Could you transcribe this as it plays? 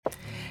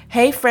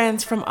Hey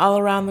friends from all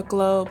around the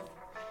globe.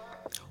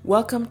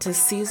 Welcome to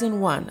Season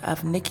 1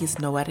 of Nikki's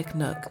Noetic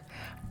Nook.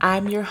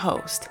 I'm your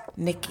host,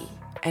 Nikki,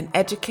 an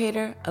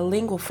educator, a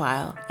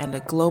linguophile, and a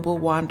global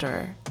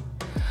wanderer.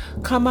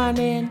 Come on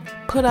in,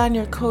 put on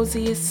your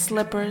coziest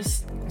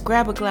slippers,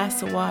 grab a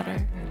glass of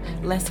water.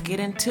 Let's get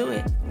into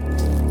it.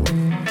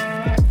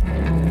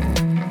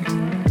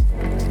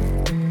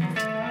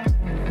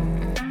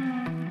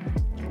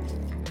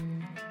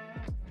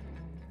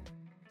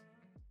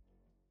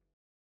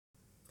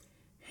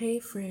 Hey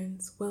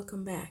friends,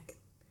 welcome back.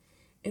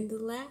 In the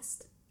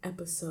last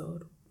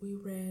episode, we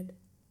read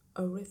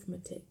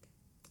Arithmetic,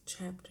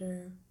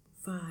 Chapter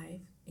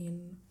 5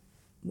 in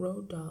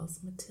Roald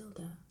Dahl's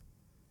Matilda.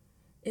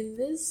 In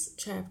this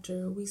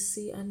chapter, we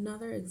see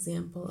another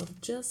example of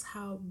just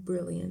how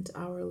brilliant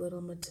our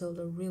little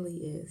Matilda really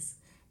is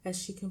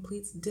as she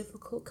completes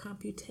difficult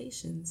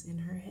computations in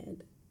her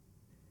head.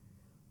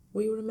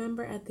 We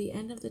remember at the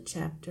end of the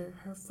chapter,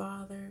 her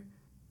father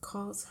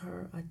calls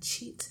her a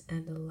cheat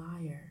and a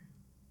liar.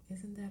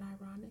 Isn't that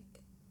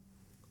ironic?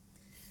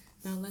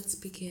 Now let's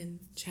begin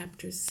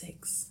Chapter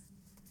 6,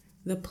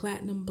 The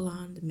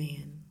Platinum-Blond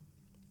Man.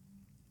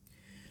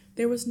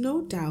 There was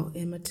no doubt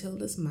in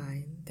Matilda's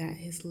mind that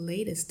his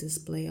latest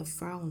display of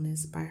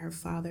foulness by her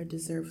father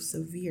deserved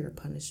severe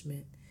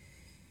punishment,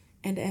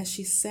 and as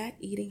she sat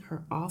eating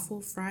her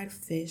awful fried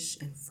fish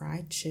and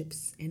fried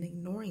chips and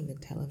ignoring the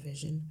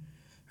television,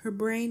 her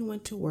brain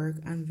went to work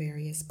on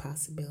various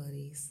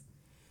possibilities.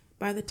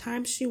 By the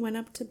time she went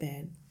up to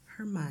bed,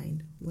 her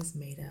mind was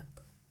made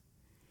up.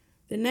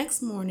 The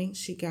next morning,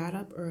 she got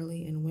up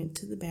early and went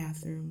to the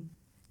bathroom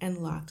and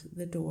locked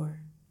the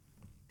door.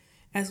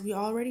 As we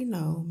already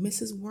know,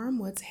 Mrs.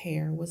 Wormwood's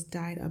hair was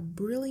dyed a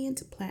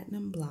brilliant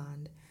platinum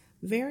blonde,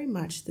 very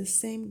much the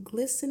same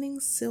glistening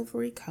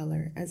silvery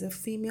color as a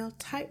female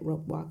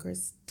tightrope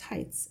walker's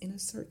tights in a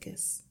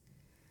circus.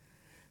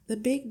 The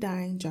big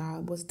dyeing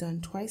job was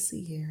done twice a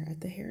year at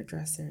the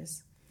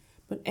hairdresser's,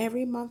 but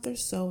every month or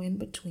so in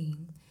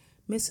between,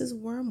 Mrs.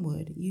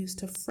 Wormwood used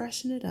to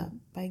freshen it up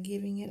by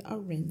giving it a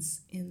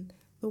rinse in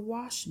the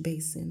wash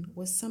basin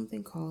with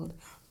something called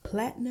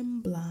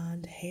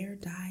Platinum-Blond Hair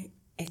Dye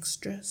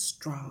Extra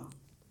Strong.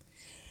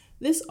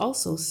 This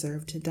also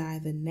served to dye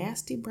the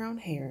nasty brown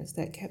hairs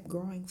that kept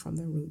growing from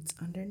the roots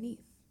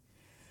underneath.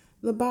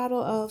 The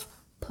bottle of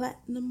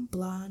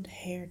Platinum-Blond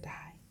Hair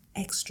Dye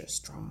Extra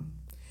Strong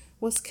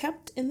was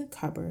kept in the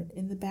cupboard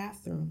in the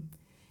bathroom,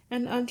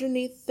 and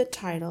underneath the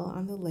title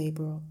on the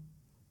label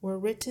were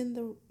written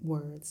the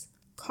words,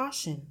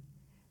 "Caution,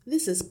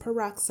 this is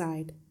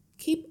peroxide.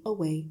 Keep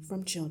away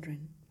from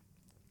children."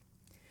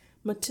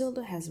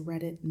 Matilda has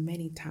read it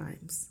many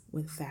times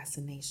with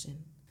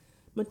fascination.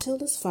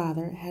 Matilda's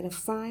father had a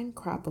fine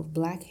crop of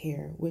black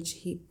hair which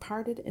he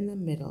parted in the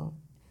middle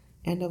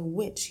and of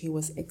which he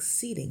was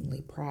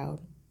exceedingly proud.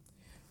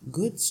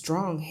 Good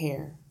strong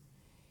hair,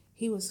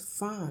 he was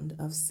fond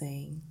of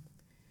saying,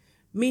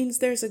 means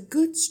there's a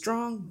good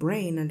strong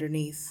brain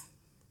underneath.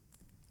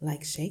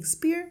 Like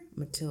Shakespeare,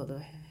 Matilda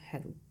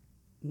had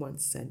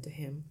once said to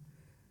him.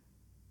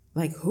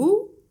 Like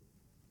who?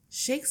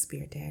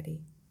 Shakespeare,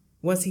 Daddy.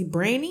 Was he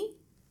brainy?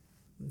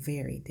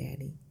 Very,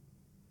 Daddy.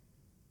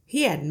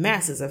 He had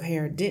masses of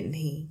hair, didn't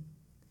he?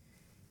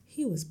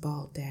 He was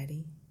bald,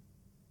 Daddy.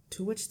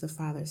 To which the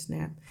father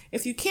snapped,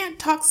 If you can't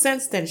talk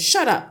sense, then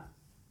shut up.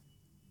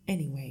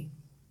 Anyway,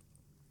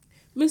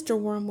 Mr.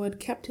 Wormwood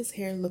kept his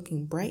hair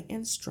looking bright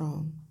and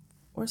strong,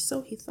 or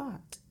so he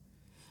thought,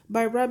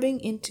 by rubbing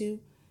into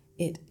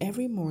it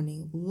every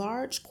morning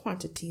large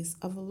quantities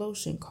of a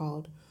lotion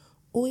called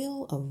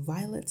Oil of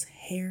Violets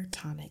Hair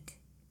Tonic.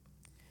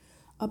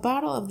 A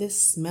bottle of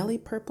this smelly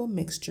purple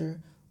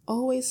mixture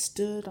always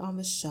stood on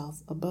the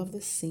shelf above the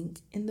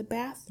sink in the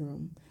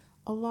bathroom,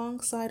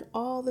 alongside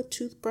all the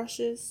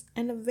toothbrushes,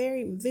 and a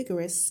very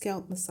vigorous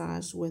scalp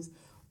massage with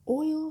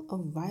Oil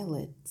of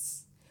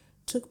Violets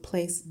took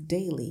place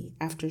daily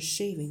after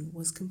shaving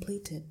was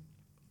completed.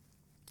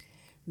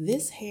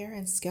 This hair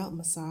and scalp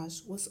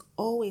massage was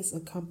always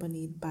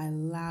accompanied by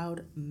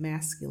loud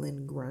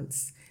masculine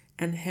grunts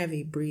and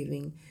heavy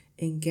breathing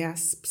in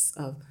gasps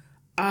of,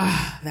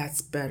 "Ah,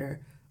 that's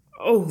better.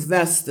 Oh,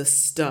 that's the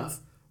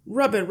stuff.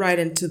 Rub it right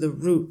into the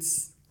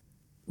roots,"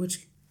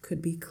 which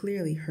could be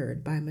clearly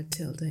heard by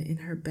Matilda in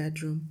her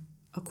bedroom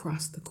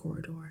across the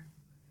corridor.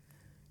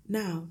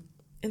 Now,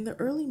 in the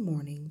early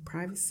morning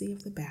privacy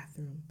of the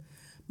bathroom,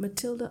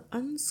 Matilda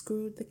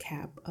unscrewed the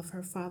cap of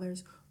her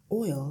father's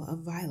Oil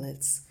of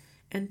Violets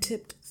and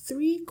tipped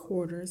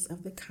 3/4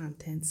 of the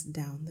contents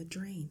down the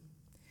drain.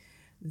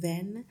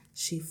 Then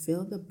she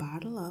filled the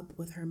bottle up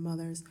with her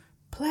mother's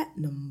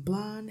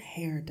Platinum-Blond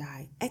Hair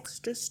Dye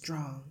Extra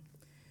Strong.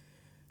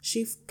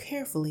 She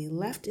carefully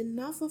left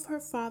enough of her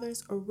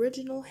father's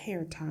original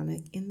hair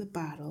tonic in the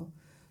bottle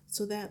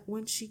so that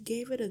when she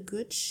gave it a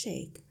good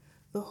shake,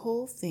 the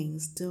whole thing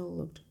still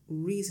looked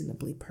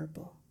reasonably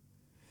purple.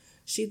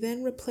 She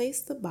then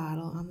replaced the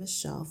bottle on the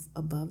shelf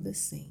above the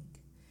sink,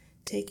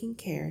 taking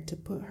care to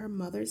put her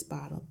mother's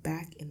bottle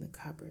back in the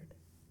cupboard.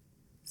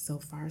 So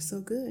far, so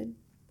good.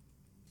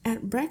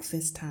 At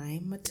breakfast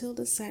time,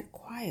 Matilda sat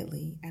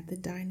quietly at the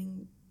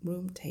dining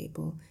room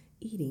table,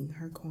 eating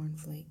her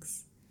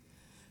cornflakes.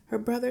 Her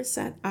brother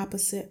sat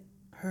opposite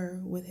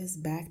her with his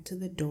back to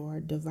the door,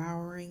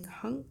 devouring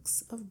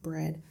hunks of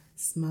bread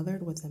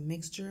smothered with a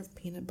mixture of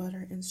peanut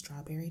butter and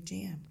strawberry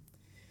jam.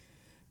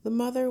 The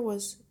mother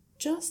was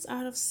just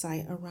out of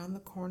sight around the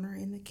corner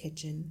in the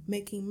kitchen,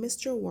 making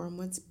Mr.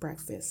 Wormwood's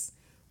breakfast,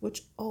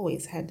 which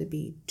always had to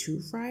be 2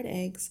 fried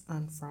eggs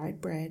on fried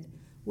bread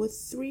with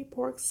 3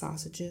 pork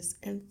sausages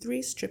and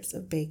 3 strips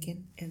of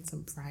bacon and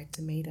some fried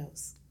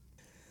tomatoes.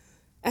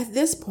 At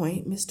this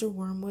point, Mr.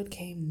 Wormwood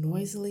came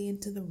noisily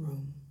into the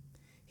room.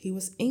 He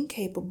was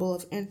incapable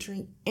of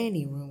entering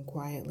any room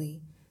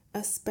quietly,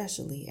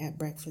 especially at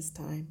breakfast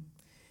time.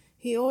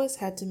 He always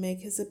had to make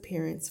his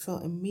appearance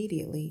felt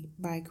immediately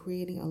by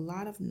creating a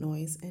lot of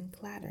noise and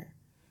clatter.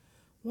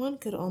 One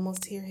could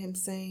almost hear him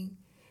saying,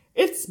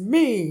 "It's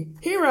me!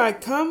 Here I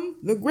come,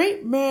 the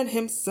great man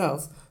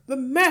himself, the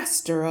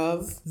master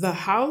of the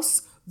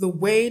house, the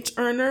wage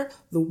earner,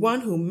 the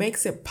one who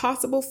makes it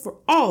possible for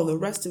all the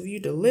rest of you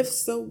to live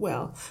so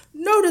well.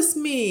 Notice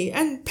me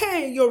and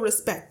pay your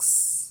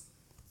respects."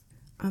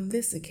 On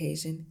this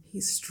occasion,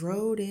 he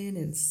strode in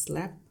and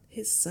slapped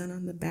his son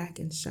on the back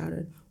and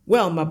shouted,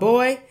 "Well, my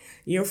boy,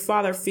 your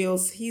father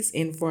feels he's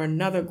in for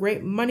another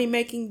great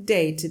money-making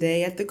day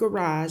today at the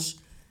garage.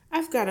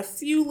 I've got a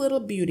few little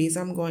beauties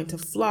I'm going to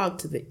flog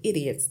to the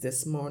idiots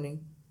this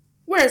morning.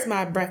 Where's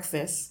my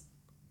breakfast?"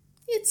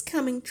 "It's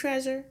coming,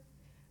 Treasure,"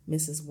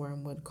 Mrs.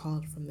 Wormwood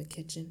called from the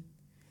kitchen.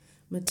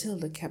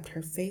 Matilda kept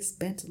her face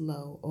bent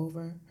low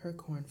over her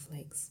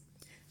cornflakes.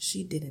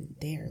 She didn't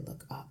dare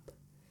look up.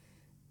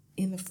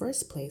 In the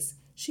first place,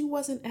 she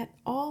wasn't at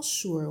all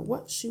sure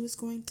what she was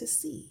going to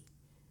see.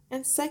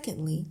 And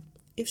secondly,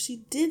 if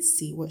she did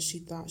see what she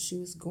thought she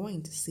was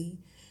going to see,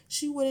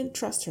 she wouldn't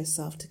trust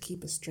herself to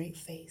keep a straight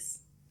face.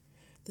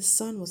 The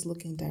sun was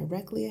looking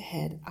directly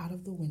ahead out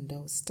of the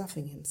window,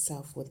 stuffing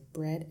himself with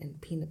bread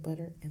and peanut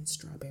butter and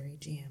strawberry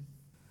jam.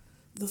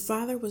 The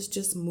father was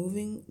just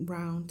moving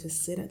round to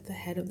sit at the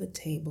head of the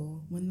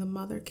table when the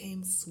mother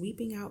came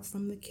sweeping out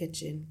from the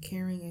kitchen,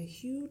 carrying a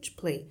huge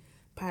plate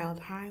piled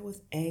high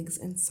with eggs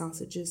and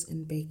sausages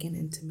and bacon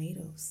and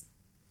tomatoes.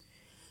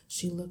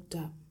 She looked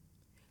up.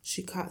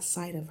 She caught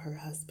sight of her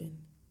husband.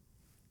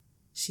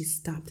 She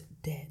stopped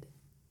dead.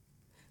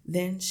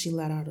 Then she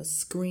let out a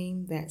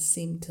scream that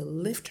seemed to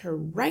lift her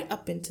right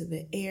up into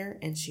the air,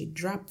 and she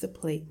dropped the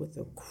plate with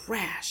a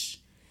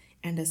crash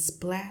and a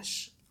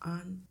splash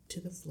onto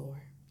the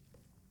floor.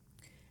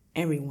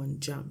 Everyone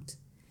jumped,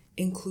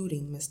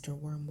 including Mr.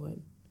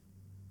 Wormwood.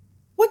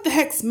 "What the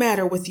heck's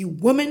matter with you,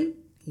 woman?"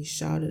 he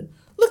shouted.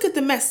 "Look at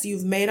the mess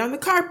you've made on the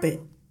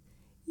carpet."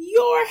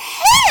 "Your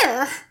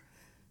hair!"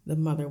 the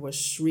mother was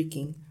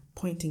shrieking,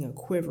 pointing a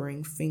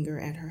quivering finger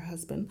at her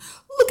husband.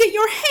 "Look at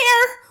your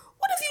hair!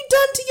 What have you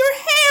done to your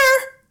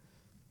hair?"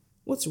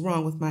 "What's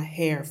wrong with my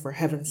hair, for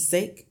heaven's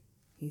sake?"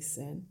 he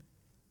said.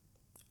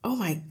 "Oh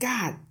my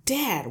God,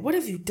 Dad, what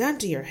have you done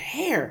to your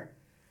hair?"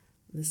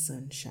 the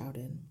son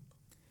shouted.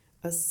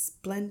 A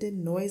splendid,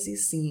 noisy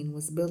scene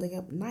was building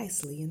up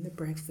nicely in the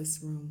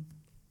breakfast room.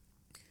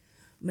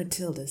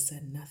 Matilda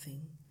said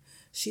nothing.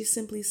 She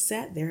simply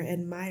sat there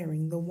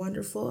admiring the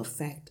wonderful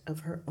effect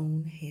of her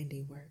own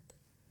handiwork.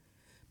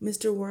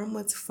 Mr.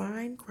 Wormwood's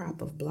fine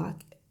crop of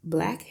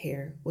black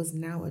hair was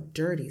now a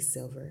dirty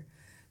silver,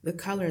 the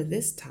color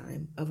this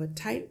time of a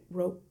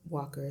tightrope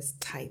walker's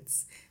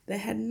tights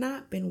that had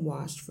not been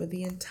washed for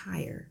the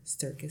entire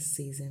circus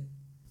season.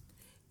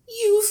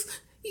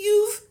 You've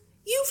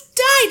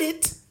dyed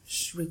it!"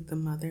 shrieked the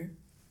mother.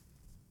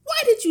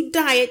 "Why did you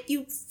dye it,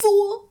 you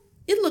fool?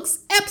 It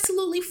looks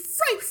absolutely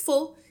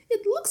frightful.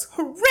 It looks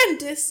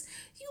horrendous.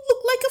 You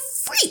look like a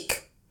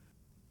freak."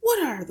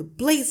 "What are the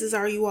blazes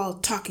are you all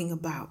talking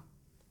about?"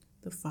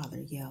 the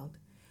father yelled,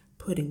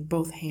 putting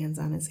both hands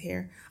on his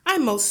hair. "I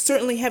most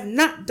certainly have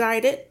not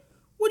dyed it.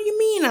 What do you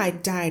mean I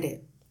dyed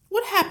it?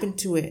 What happened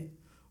to it?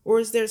 Or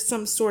is there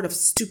some sort of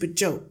stupid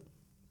joke?"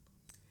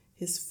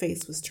 His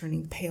face was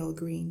turning pale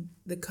green,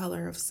 the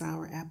color of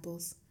sour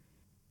apples.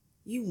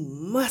 "You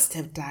must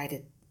have dyed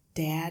it,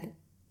 Dad,"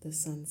 the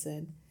son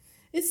said.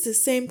 "It's the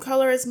same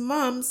color as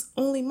Mom's,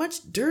 only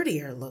much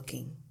dirtier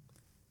looking."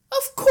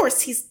 "Of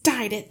course he's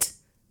dyed it,"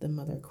 the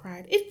mother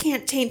cried. "It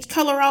can't change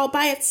color all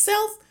by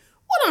itself.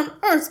 What on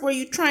earth were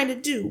you trying to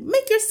do?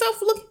 Make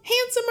yourself look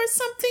handsome or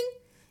something?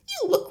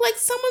 You look like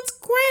someone's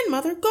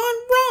grandmother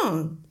gone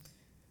wrong."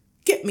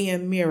 "Get me a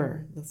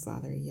mirror," the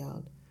father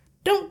yelled.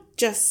 "Don't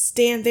just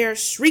stand there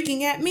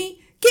shrieking at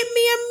me. Get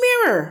me a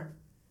mirror."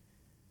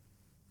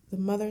 The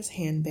mother's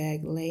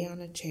handbag lay on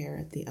a chair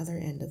at the other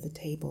end of the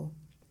table.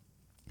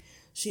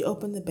 She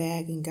opened the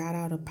bag and got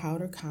out a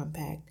powder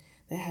compact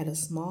that had a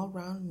small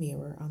round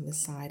mirror on the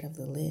side of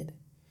the lid.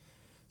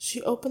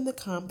 She opened the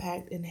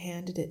compact and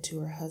handed it to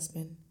her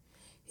husband.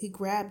 He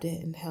grabbed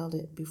it and held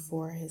it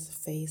before his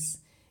face,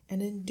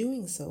 and in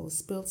doing so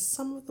spilled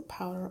some of the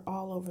powder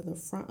all over the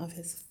front of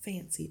his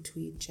fancy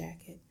tweed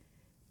jacket.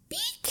 "Be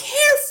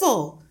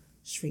careful!"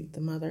 shrieked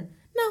the mother.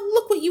 "Now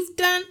look what what you've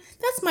done?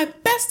 That's my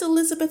best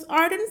Elizabeth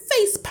Arden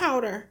face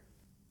powder."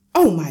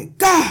 "Oh my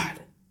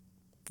God!"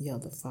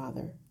 yelled the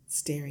father,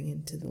 staring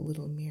into the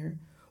little mirror.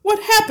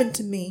 "What happened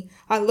to me?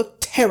 I look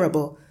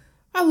terrible.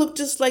 I look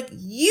just like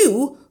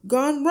you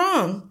gone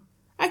wrong.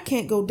 I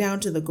can't go down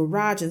to the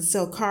garage and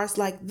sell cars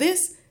like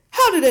this.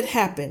 How did it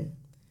happen?"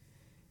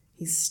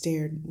 He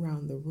stared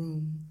round the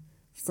room,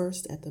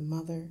 first at the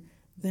mother,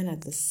 then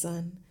at the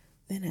son,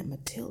 then at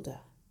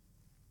Matilda.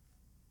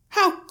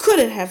 "How could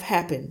it have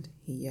happened?"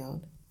 he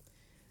yelled.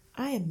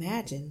 "I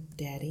imagine,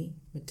 Daddy,"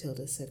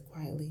 Matilda said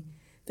quietly,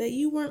 "that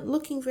you weren't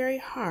looking very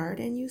hard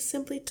and you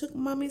simply took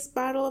Mummy's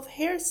bottle of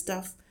hair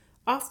stuff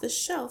off the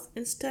shelf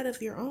instead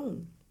of your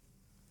own."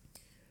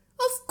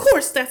 "Of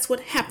course that's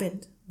what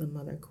happened," the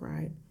mother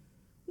cried.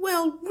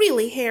 "Well,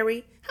 really,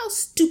 Harry, how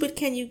stupid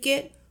can you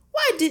get?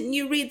 Why didn't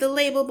you read the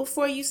label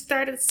before you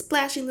started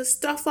splashing the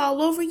stuff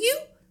all over you?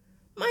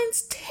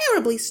 Mine's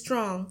terribly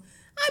strong.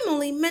 I'm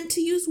only meant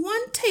to use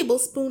 1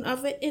 tablespoon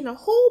of it in a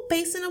whole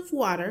basin of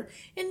water,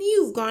 and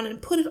you've gone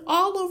and put it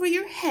all over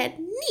your head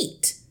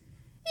neat.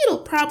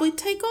 It'll probably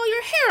take all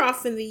your hair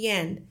off in the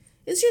end.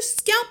 Is your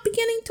scalp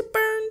beginning to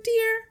burn,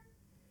 dear?"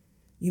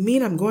 "You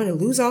mean I'm going to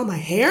lose all my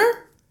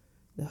hair?"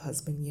 the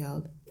husband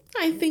yelled.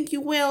 "I think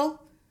you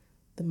will,"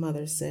 the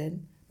mother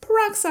said.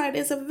 "Peroxide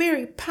is a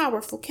very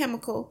powerful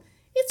chemical.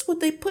 It's what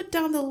they put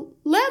down the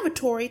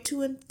lavatory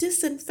to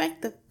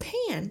disinfect the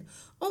pan,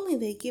 only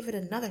they give it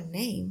another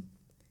name."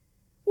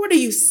 "What are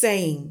you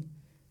saying?"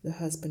 the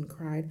husband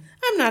cried.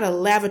 "I'm not a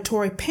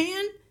lavatory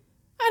pan.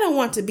 I don't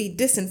want to be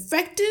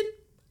disinfected."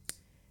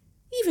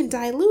 "Even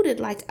diluted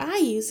like I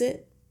use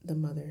it," the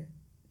mother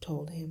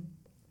told him.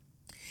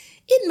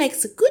 "It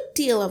makes a good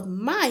deal of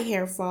my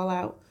hair fall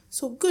out,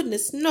 so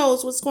goodness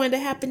knows what's going to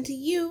happen to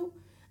you.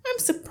 I'm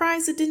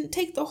surprised it didn't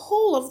take the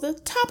whole of the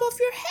top off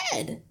your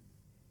head."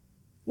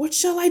 "What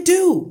shall I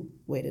do?"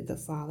 waited the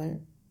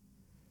father.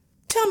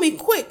 "Tell me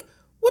quick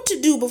what to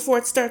do before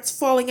it starts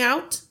falling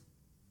out,"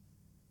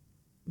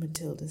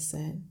 Matilda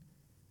said.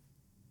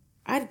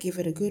 "I'd give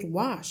it a good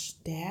wash,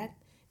 Dad,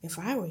 if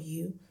I were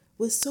you,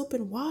 with soap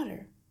and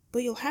water,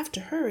 but you'll have to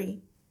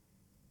hurry."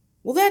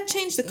 "Will that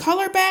change the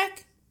color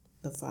back?"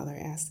 the father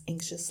asked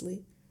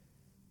anxiously.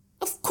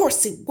 "Of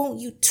course it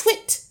won't, you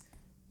twit,"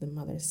 the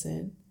mother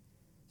said.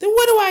 "Then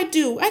what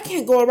do? I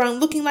can't go around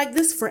looking like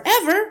this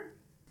forever."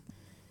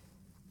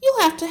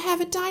 "You'll have to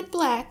have it dyed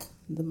black,"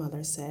 the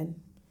mother said.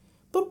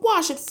 "But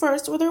wash it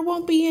first or there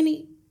won't be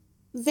any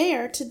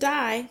there to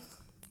dye."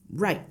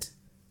 "Right,"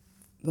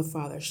 the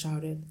father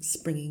shouted,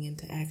 springing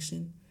into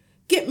action.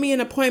 "Get me an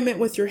appointment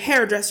with your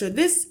hairdresser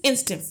this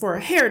instant for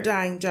a hair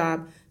dyeing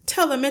job.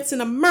 Tell them it's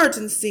an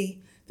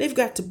emergency. They've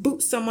got to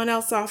boot someone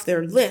else off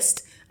their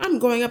list. I'm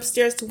going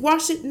upstairs to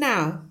wash it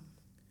now."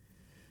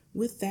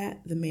 With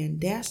that, the man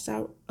dashed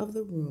out of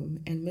the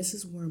room, and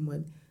Mrs.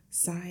 Wormwood,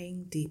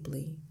 sighing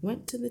deeply,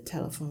 went to the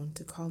telephone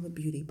to call the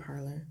beauty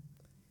parlor.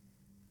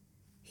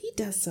 "He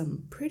does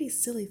some pretty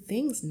silly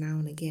things now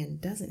and again,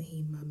 doesn't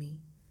he,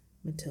 Mummy?"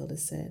 Matilda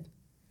said.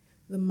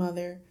 The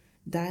mother,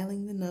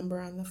 dialing the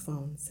number on the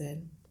phone,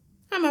 said,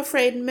 "I'm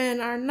afraid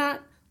men are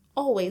not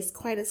always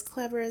quite as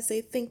clever as they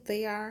think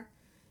they are.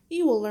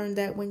 You will learn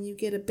that when you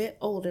get a bit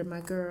older,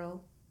 my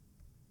girl."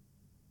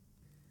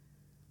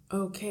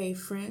 Okay,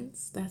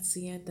 friends, that's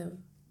the end of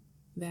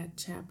that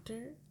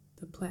chapter,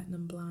 The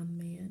Platinum-Blond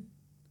Man.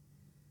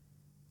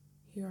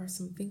 Here are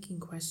some thinking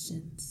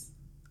questions.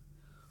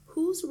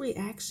 Whose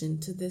reaction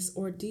to this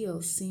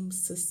ordeal seems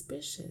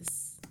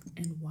suspicious,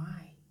 and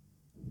why?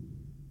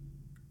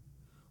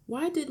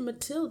 Why did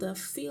Matilda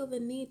feel the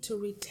need to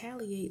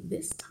retaliate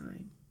this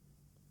time?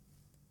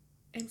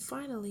 And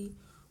finally,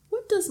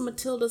 what does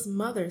Matilda's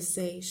mother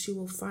say she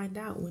will find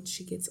out when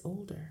she gets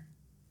older?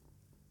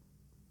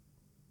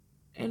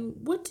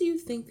 And what do you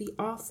think the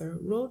author,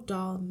 Roald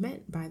Dahl,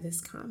 meant by this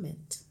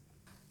comment?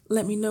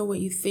 Let me know what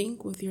you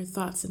think with your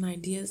thoughts and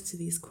ideas to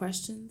these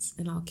questions,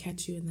 and I'll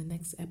catch you in the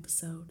next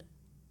episode.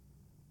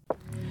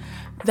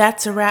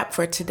 That's a wrap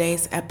for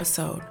today's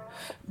episode.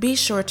 Be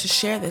sure to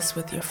share this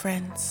with your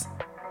friends.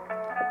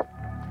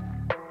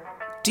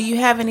 Do you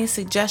have any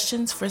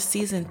suggestions for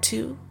Season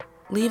 2?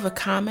 Leave a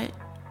comment,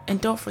 and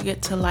don't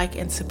forget to like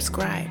and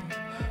subscribe.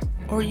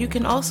 Or you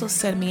can also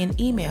send me an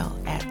email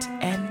at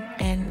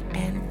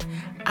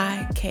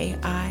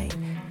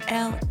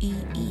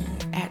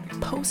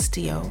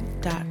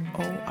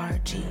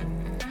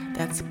nnniklee@posteo.org.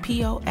 That's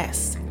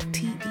posteo.org.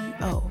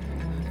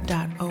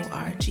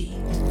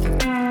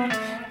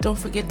 Don't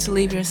forget to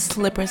leave your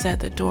slippers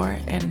at the door,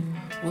 and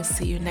we'll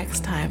see you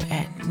next time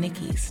at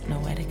Nikki's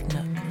Noetic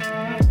Nook.